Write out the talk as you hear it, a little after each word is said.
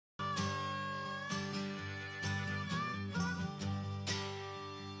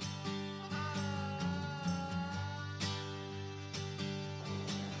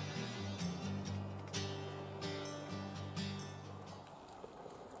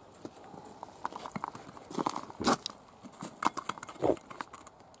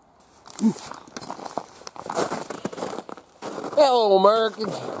Hello,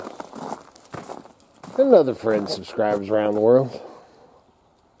 Americans, and other friends, subscribers around the world.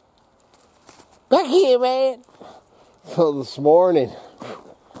 Back here, man. So this morning,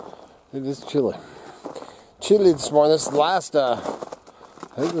 it is chilly. Chilly this morning. This is the last, I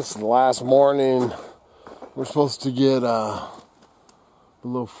think this is the last morning we're supposed to get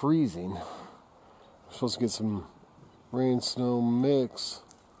below freezing. We're supposed to get some rain, snow mix.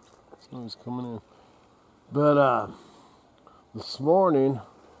 Snow's coming in. But, this morning,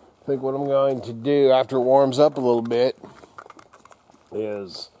 I think what I'm going to do after it warms up a little bit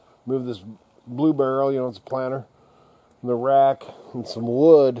is move this blue barrel, it's a planter, the rack, and some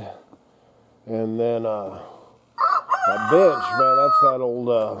wood, and then that bench, man, that's that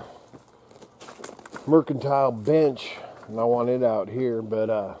old mercantile bench, and I want it out here, but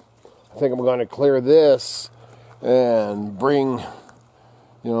I think I'm going to clear this and bring,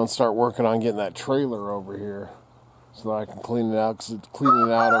 and start working on getting that trailer over here so that I can clean it out, because cleaning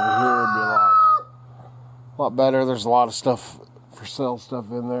it out over here would be a lot better. There's a lot of stuff, for sale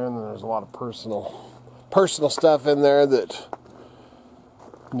stuff in there, and then there's a lot of personal stuff in there that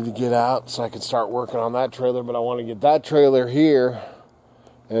I need to get out so I can start working on that trailer. But I want to get that trailer here,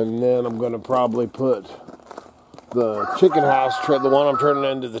 and then I'm going to probably put the chicken house, the one I'm turning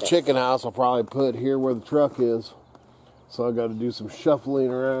into the chicken house, I'll probably put here where the truck is. So I got to do some shuffling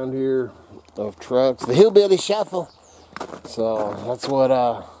around here of trucks, the hillbilly shuffle. So that's what,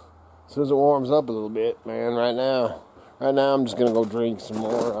 as soon as it warms up a little bit, man, right now I'm just going to go drink some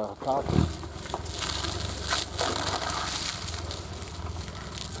more coffee.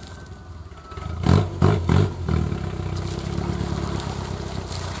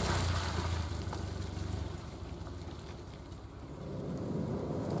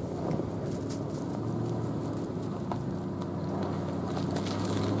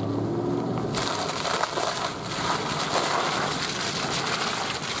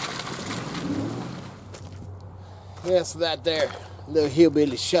 Yeah, so that there, little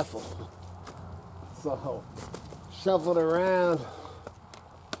hillbilly shuffle. So, shuffle it around.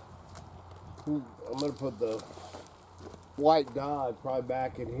 I'm gonna put the white Dodge probably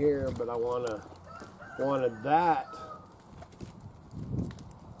back in here, but I wanted that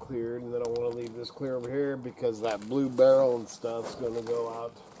cleared, and then I want to leave this clear over here because that blue barrel and stuff's gonna go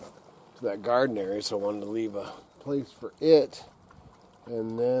out to that garden area. So I wanted to leave a place for it,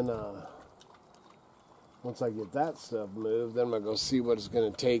 and then once I get that stuff moved, then I'm going to go see what it's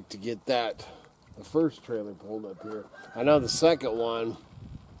going to take to get the first trailer pulled up here. I know the second one,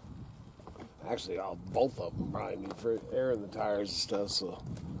 actually both of them probably need for air in the tires and stuff, so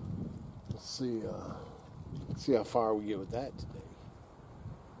we'll see how far we get with that today.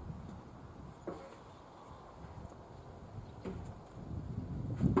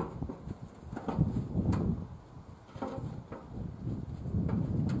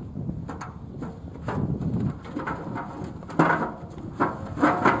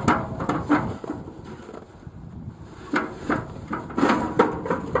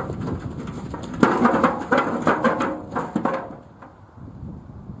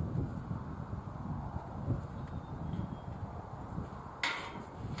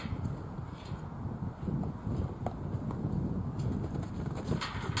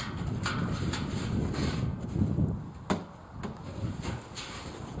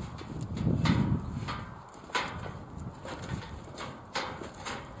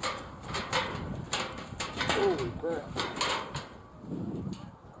 Holy crap.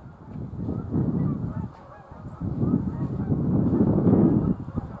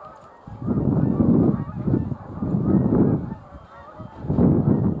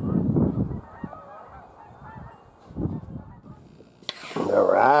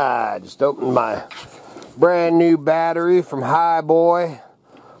 Alright, just opened my brand new battery from Highboy.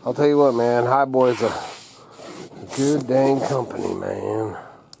 I'll tell you what, man, Highboy's a good dang company, man.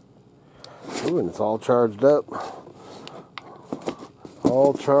 Ooh, and it's all charged up.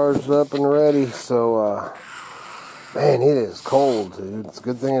 All charged up and ready. So, man, it is cold, dude. It's a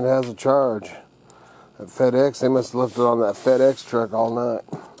good thing it has a charge. That FedEx, they must have left it on that FedEx truck all night.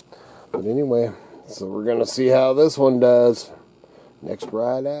 But anyway, so we're going to see how this one does. Next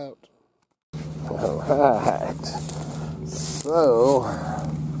ride out. Alright. So,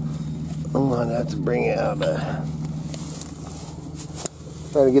 I'm going to have to bring out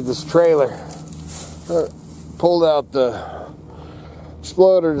try to get this trailer. Pulled out the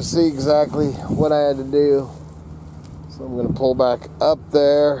exploder to see exactly what I had to do. So I'm going to pull back up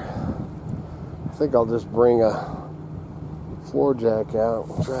there. I think I'll just bring a floor jack out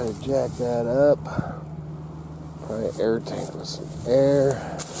and try to jack that up. Probably air tank with some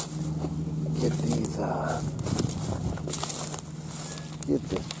air. Get these Get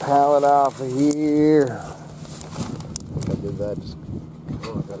this pallet off of here. I think I did that. Just,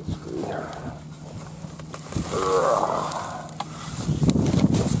 oh, I got it screwed.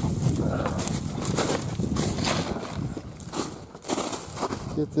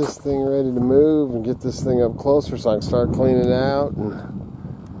 Get this thing ready to move and get this thing up closer so I can start cleaning it out and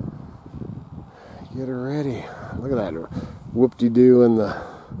get her ready. Look at that whoop-de-doo in the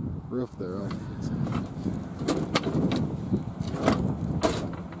roof there.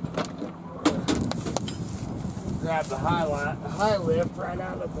 Grab the high lift right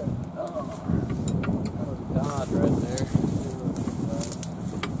out of the Dodge right there.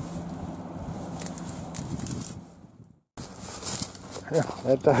 Yeah,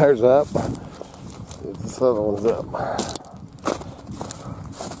 that tire's up. See if this other one's up.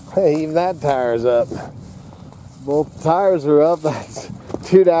 Hey, even that tire's up. Both tires are up. That's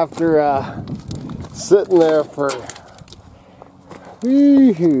dude after sitting there for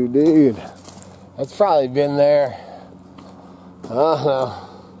wee-hoo, dude. That's probably been there, I don't know,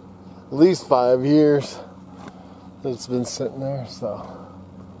 at least 5 years that it's been sitting there, so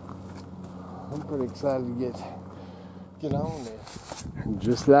I'm pretty excited to get on there. And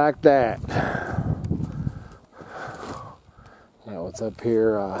just like that. Now what's up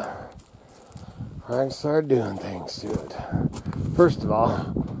here, I can start doing things to it. First of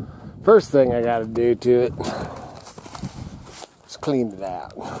all, first thing I gotta do to it is clean it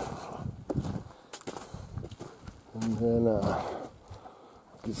out. And then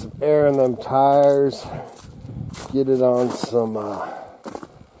get some air in them tires, get it on some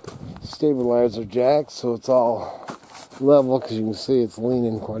stabilizer jacks so it's all level, because you can see it's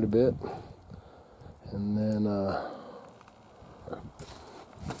leaning quite a bit. And then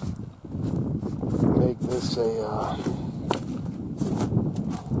make this a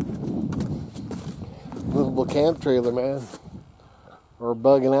livable camp trailer, man, or a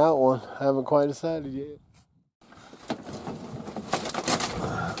bugging out one. I haven't quite decided yet.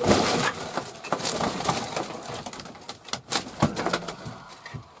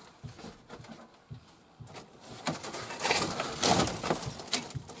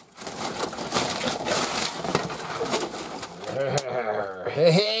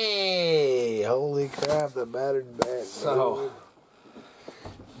 Hey, holy crap, the battered back. So,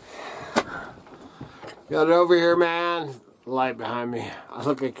 got it over here, man. The light behind me. I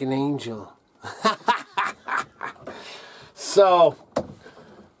look like an angel. So,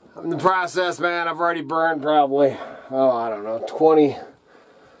 in the process, man, I've already burned probably, I don't know, 20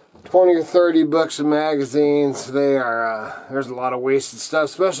 or 30 books and magazines. They are, there's a lot of wasted stuff,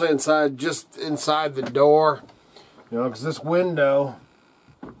 especially inside, just inside the door. You know, because this window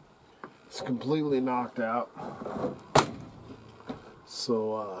is completely knocked out.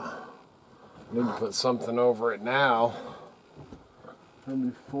 So, I need to put something over it now.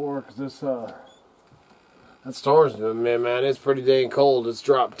 And before, because this, that storm's doing, man, it's pretty dang cold. It's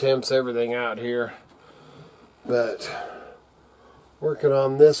dropped temps, everything out here. But, working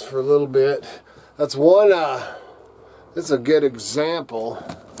on this for a little bit. That's one, it's a good example.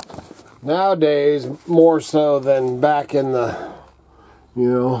 Nowadays, more so than back in the, you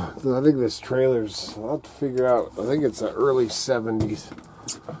know, I think this trailer's, I'll have to figure out, I think it's the early 70s.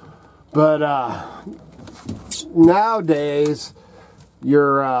 But, nowadays,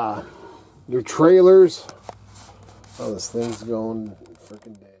 your trailers, oh, this thing's going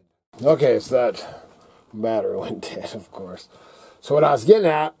freaking dead. Okay, so that battery went dead, of course. So what I was getting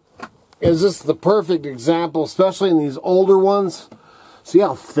at is this is the perfect example, especially in these older ones. See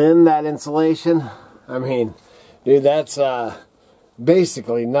how thin that insulation? I mean, dude, that's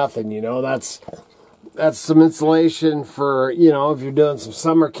basically nothing, you know. That's some insulation for, you know, if you're doing some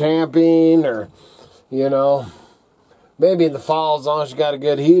summer camping or, you know, maybe in the fall, as long as you got a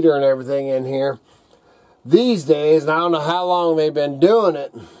good heater and everything in here. These days, and I don't know how long they've been doing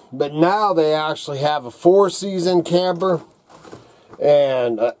it, but now they actually have a 4-season camper,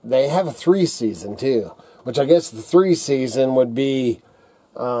 and they have a 3-season too, which I guess the 3-season would be,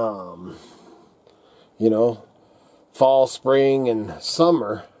 you know, fall, spring, and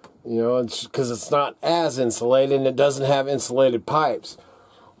summer, you know, it's because it's not as insulated and it doesn't have insulated pipes.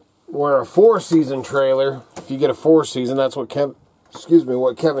 Where a 4-season trailer, if you get a 4-season, that's what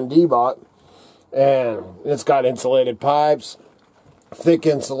what Kevin D bought, and it's got insulated pipes, thick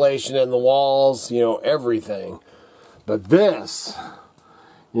insulation in the walls, you know, everything. But this,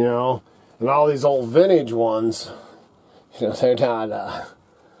 you know, and all these old vintage ones, you know,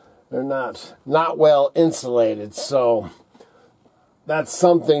 they're not well insulated. So that's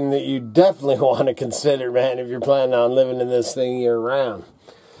something that you definitely want to consider, man, if you're planning on living in this thing year round.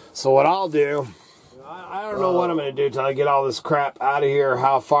 So what I'll do, I don't know what I'm going to do till I get all this crap out of here,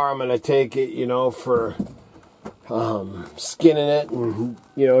 how far I'm going to take it, you know, for skinning it and,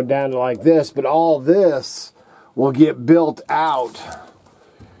 you know, down to like this. But all this will get built out,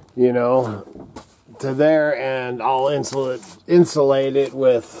 you know, to there, and I'll insulate it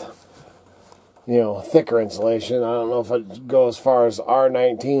with, you know, thicker insulation. I don't know if it goes as far as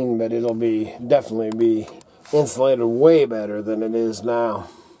R19, but it'll definitely be insulated way better than it is now.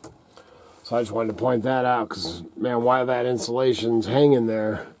 So I just wanted to point that out, because, man, while that insulation's hanging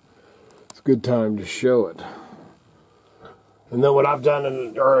there, it's a good time to show it. And then what I've done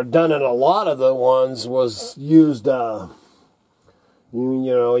in a lot of the ones was used, you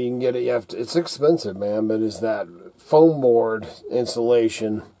know, you can get it, it's expensive, man, but it's that foam board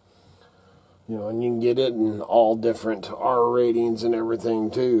insulation, you know, and you can get it in all different R ratings and everything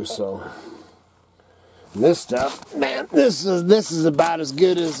too. So and this stuff, man, this is about as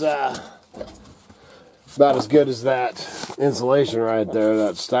good as that insulation right there,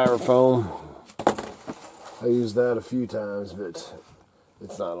 that styrofoam. I used that a few times, but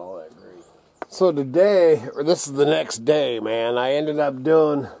it's not all that great. So today, or this is the next day, man, I ended up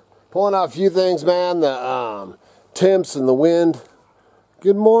pulling out a few things, man. The temps and the wind.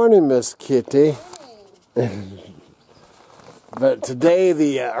 Good morning, Miss Kitty. But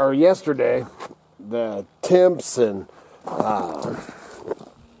today, or yesterday, the temps and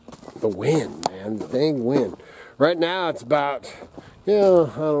the wind, man, the dang wind. Right now it's about, I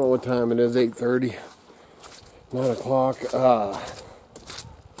don't know what time it is, 8:30, 9 o'clock.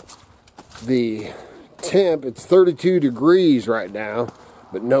 The temp, it's 32 degrees right now,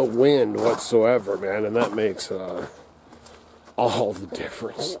 but no wind whatsoever, man, and that makes all the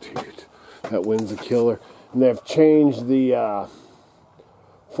difference, dude. That wind's a killer. And they've changed the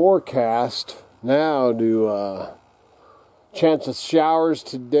forecast now to chance of showers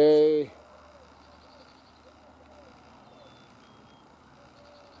today.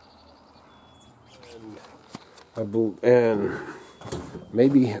 And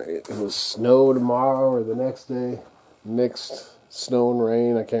maybe it was snow tomorrow or the next day. Mixed snow and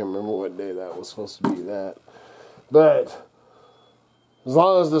rain. I can't remember what day that was supposed to be that. But as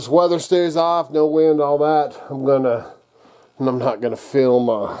long as this weather stays off, no wind, all that, I'm not gonna film.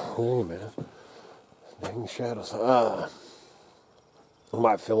 Hey man, dang shadows. I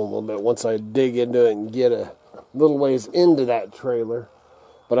might film a little bit once I dig into it and get a little ways into that trailer.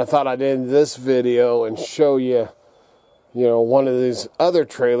 But I thought I'd end this video and show you, you know, one of these other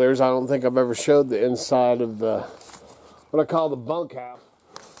trailers. I don't think I've ever showed the inside of the, what I call the bunkhouse.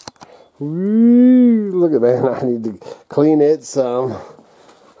 Woo, look at that. I need to clean it some.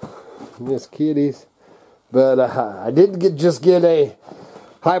 Miss kitties. But I did just get a,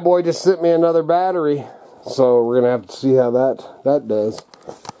 hi boy just sent me another battery. So we're going to have to see how that does.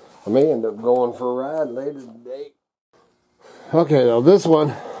 I may end up going for a ride later today. Okay, now this is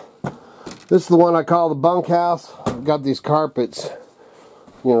the one I call the bunkhouse. I've got these carpets.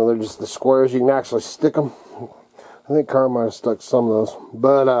 You know, they're just the squares. You can actually stick them. I think Carl might have stuck some of those.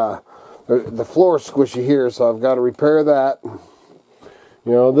 But the floor is squishy here, so I've got to repair that.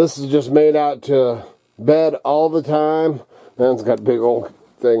 You know, this is just made out to bed all the time. And it's got a big old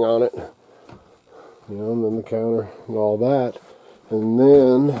thing on it. You know, and then the counter and all that. And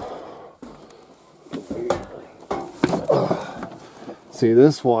then see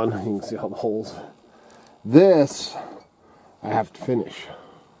this one, you can see all the holes. This I have to finish.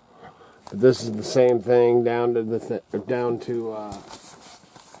 But this is the same thing down to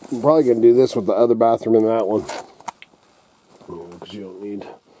I'm probably gonna do this with the other bathroom in that one. Because you don't need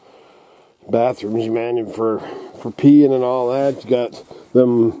bathrooms, man, for peeing and all that. You got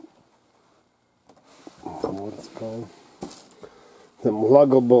them, what's it called? Them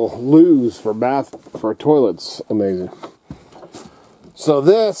luggable loos for toilets. Amazing. So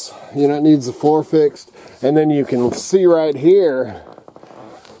this, you know, it needs the floor fixed. And then you can see right here,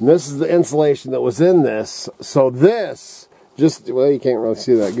 this is the insulation that was in this. So this, well, you can't really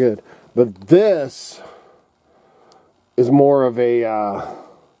see that good. But this is more of a,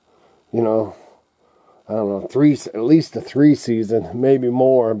 you know, I don't know, at least a 3 season, maybe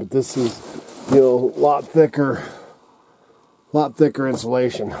more. But this is, you know, a lot thicker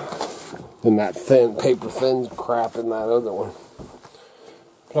insulation than that paper thin crap in that other one.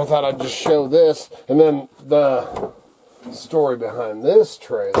 But I thought I'd just show this, and then the story behind this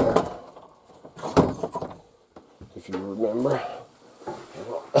trailer, if you remember.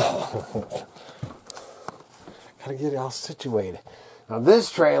 Gotta get it all situated. Now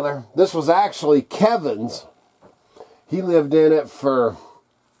this trailer, this was actually Kevin's. He lived in it for,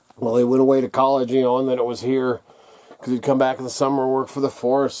 well, he went away to college, you know, and then it was here because he'd come back in the summer and work for the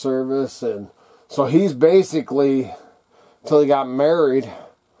Forest Service and So he's basically, till he got married.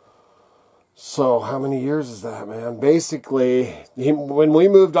 So how many years is that, man? Basically, when we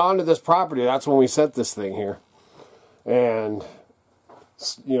moved on to this property, that's when we set this thing here. And,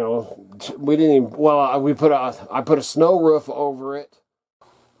 you know, we didn't even, well, I put a snow roof over it.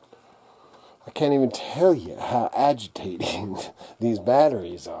 I can't even tell you how agitating these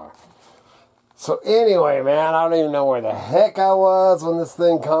batteries are. So anyway, man, I don't even know where the heck I was when this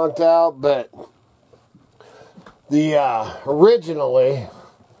thing conked out, but originally,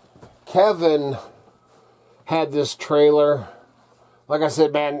 Kevin had this trailer. Like I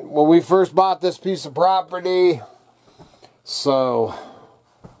said, man, when we first bought this piece of property, so,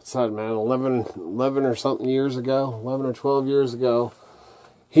 what's that, man, 11 or something years ago, 11 or 12 years ago,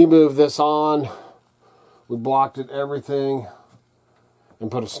 he moved this on. We blocked it, everything,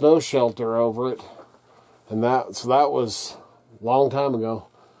 and put a snow shelter over it. And so that was a long time ago.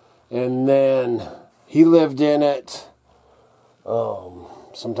 And then he lived in it,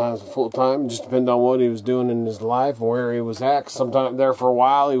 sometimes full time, just depending on what he was doing in his life and where he was at. Sometimes there for a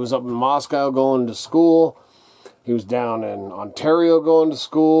while, he was up in Moscow going to school. He was down in Ontario going to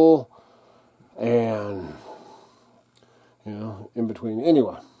school. And, you know, in between.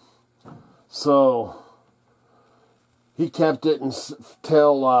 Anyway, so he kept it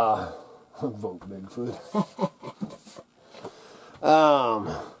until vote Bigfoot.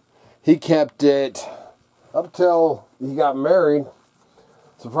 He kept it up till he got married.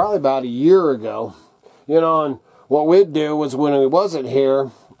 So probably about a year ago, you know. And what we'd do was when he wasn't here,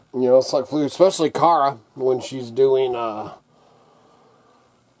 you know, it's like, especially Cara, when she's doing, you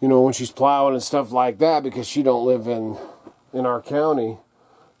know, when she's plowing and stuff like that, because she don't live in our county,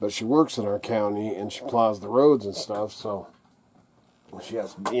 but she works in our county and she plows the roads and stuff. So she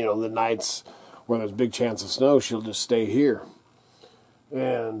has, you know, the nights where there's a big chance of snow, she'll just stay here.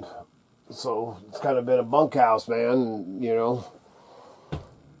 And so it's kind of been a bunkhouse, man, you know.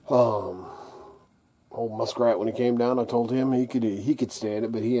 Old Muskrat, when he came down, I told him he could stay in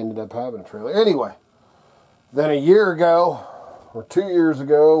it, but he ended up having a trailer. Anyway, then a year ago, or 2 years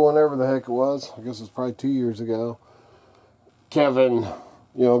ago, whenever the heck it was, I guess it's probably 2 years ago, Kevin,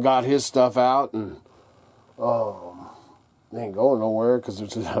 you know, got his stuff out, and they ain't going nowhere because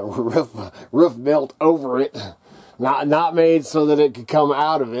there's a roof built over it, not made so that it could come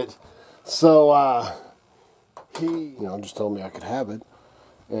out of it. So he, you know, just told me I could have it.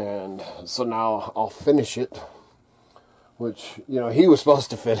 And so now I'll finish it, which, you know, he was supposed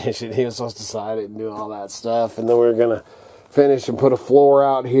to finish it. He was supposed to side it and do all that stuff. And then we were going to finish and put a floor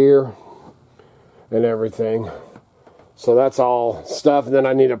out here and everything. So that's all stuff. And then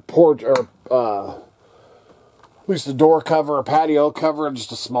I need a porch, or at least a door cover, a patio cover,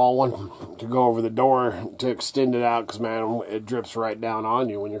 just a small one to go over the door to extend it out. Because, man, it drips right down on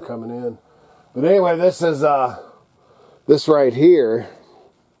you when you're coming in. But anyway, this is, this right here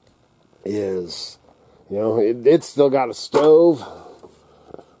is, you know, it's still got a stove.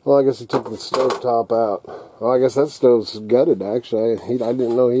 Well, I guess he took the stove top out. Well, I guess that stove's gutted, actually. I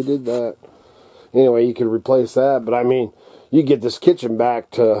didn't know he did that. Anyway, you could replace that. But, I mean, you get this kitchen back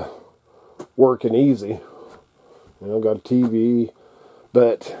to working easy. You know, got a TV.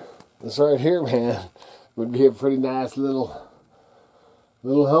 But this right here, man, would be a pretty nice little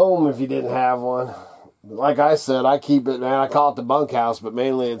home if you didn't have one. Like I said, I keep it, man. I call it the bunkhouse, but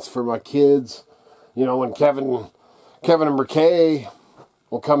mainly it's for my kids. You know, when Kevin and McKay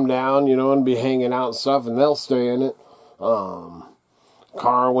will come down, you know, and be hanging out and stuff, and they'll stay in it.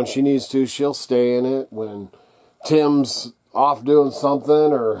 Cara, when she needs to, she'll stay in it. When Tim's off doing something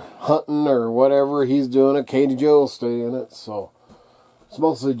or hunting or whatever he's doing it, Katie Jo will stay in it. So it's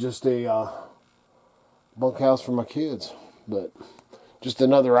mostly just a bunkhouse for my kids. But just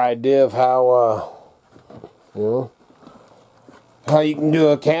another idea of how, you know, how you can do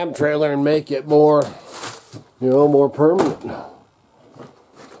a camp trailer and make it more, you know, more permanent.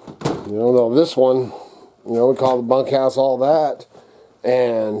 You know, though this one, you know, we call the bunkhouse all that,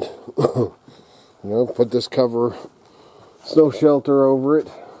 and you know, put this cover, snow shelter over it,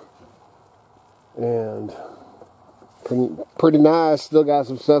 and pretty nice. Still got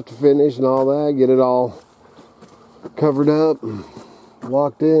some stuff to finish and all that. Get it all covered up and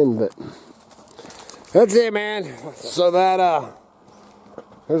locked in, but that's it, man. So that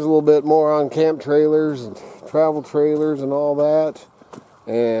there's a little bit more on camp trailers and travel trailers and all that,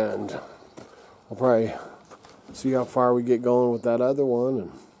 and we'll probably see how far we get going with that other one,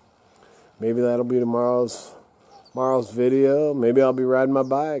 and maybe that'll be tomorrow's video. Maybe I'll be riding my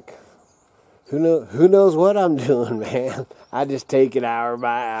bike. Who knows what I'm doing, man? I just take it hour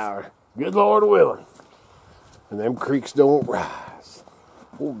by hour. Good Lord willing. And them creeks don't rise.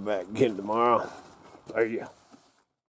 We'll be back again tomorrow. See ya.